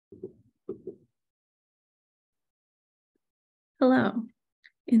Hello.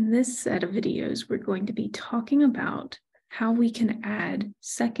 In this set of videos, we're going to be talking about how we can add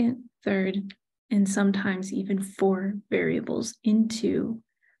second, third, and sometimes even fourth variables into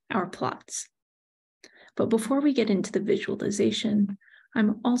our plots. But before we get into the visualization,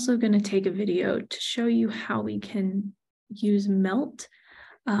 I'm also going to take a video to show you how we can use MELT,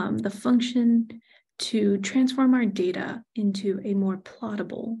 the function, to transform our data into a more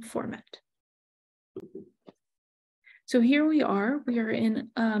plottable format. So here we are in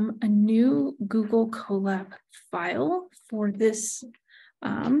a new Google Colab file for this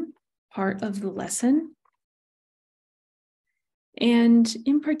part of the lesson. And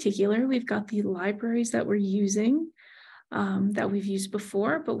in particular, we've got the libraries that we're using that we've used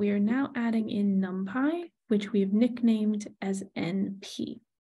before, but we are now adding in NumPy, which we've nicknamed as NP.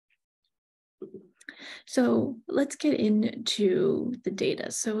 So let's get into the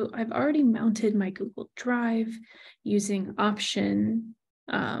data. So I've already mounted my Google Drive using option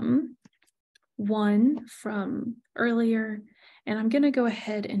 1 from earlier, and I'm going to go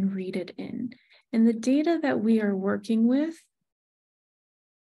ahead and read it in. And the data that we are working with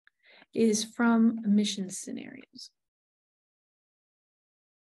is from emissions scenarios.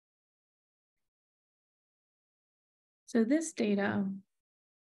 So this data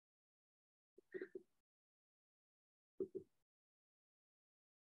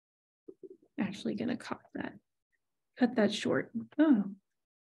actually going to cut that short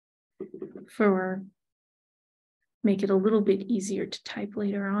make it a little bit easier to type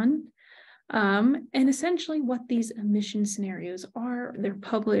later on. And essentially what these emission scenarios are, they're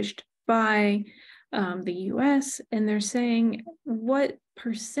published by the US, and they're saying what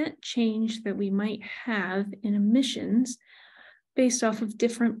percent change that we might have in emissions based off of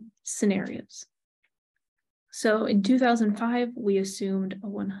different scenarios. So in 2005, we assumed a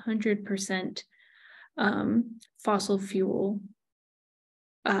 100% fossil fuel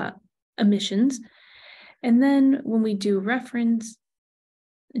emissions. And then when we do reference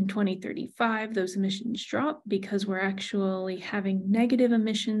in 2035, those emissions drop because we're actually having negative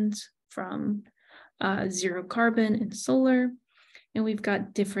emissions from zero carbon and solar. And we've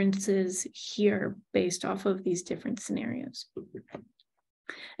got differences here based off of these different scenarios.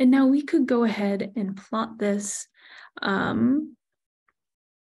 And now we could go ahead and plot this to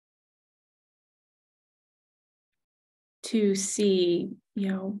see,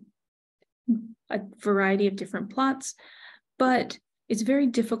 a variety of different plots, but it's very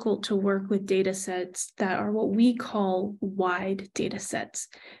difficult to work with data sets that are what we call wide data sets,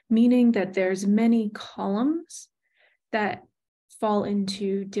 meaning that there's many columns that fall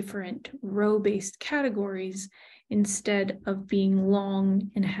into different row-based categories instead of being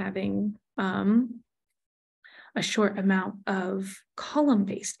long and having a short amount of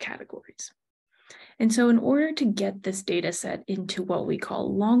column-based categories. And so in order to get this data set into what we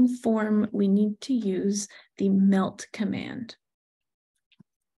call long form, we need to use the MELT command.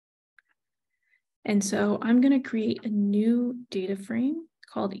 And so I'm going to create a new data frame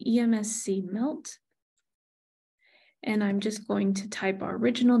called EMSC MELT. And I'm just going to type our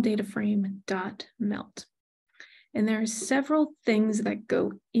original data frame .melt. And there are several things that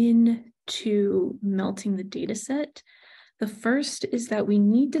go into melting the data set. The first is that we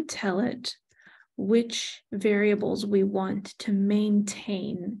need to tell it which variables we want to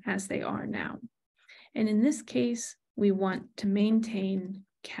maintain as they are now. And in this case, we want to maintain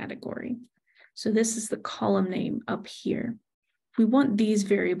category. So this is the column name up here. We want these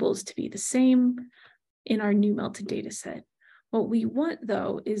variables to be the same in our new melted data set. What we want,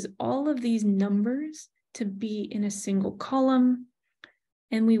 though, is all of these numbers to be in a single column,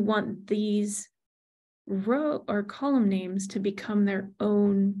 and we want these row or column names to become their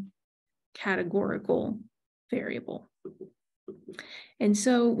own categorical variable. And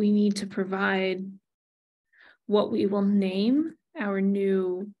so we need to provide what we will name our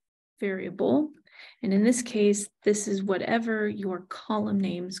new variable. And in this case, this is whatever your column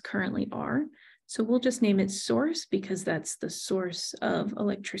names currently are. So we'll just name it source because that's the source of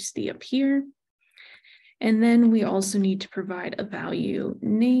electricity up here. And then we also need to provide a value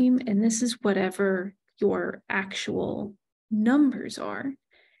name, and this is whatever your actual numbers are.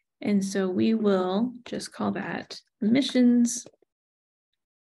 And so we will just call that emissions.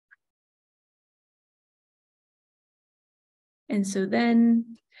 And so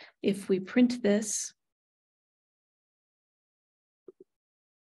then if we print this,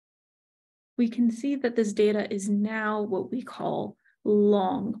 we can see that this data is now what we call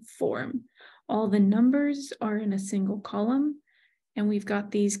long form. All the numbers are in a single column, and we've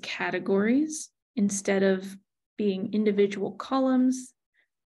got these categories. Instead of being individual columns,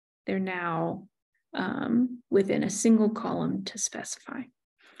 they're now within a single column to specify.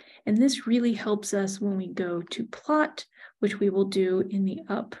 And this really helps us when we go to plot, which we will do in the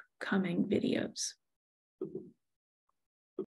upcoming videos.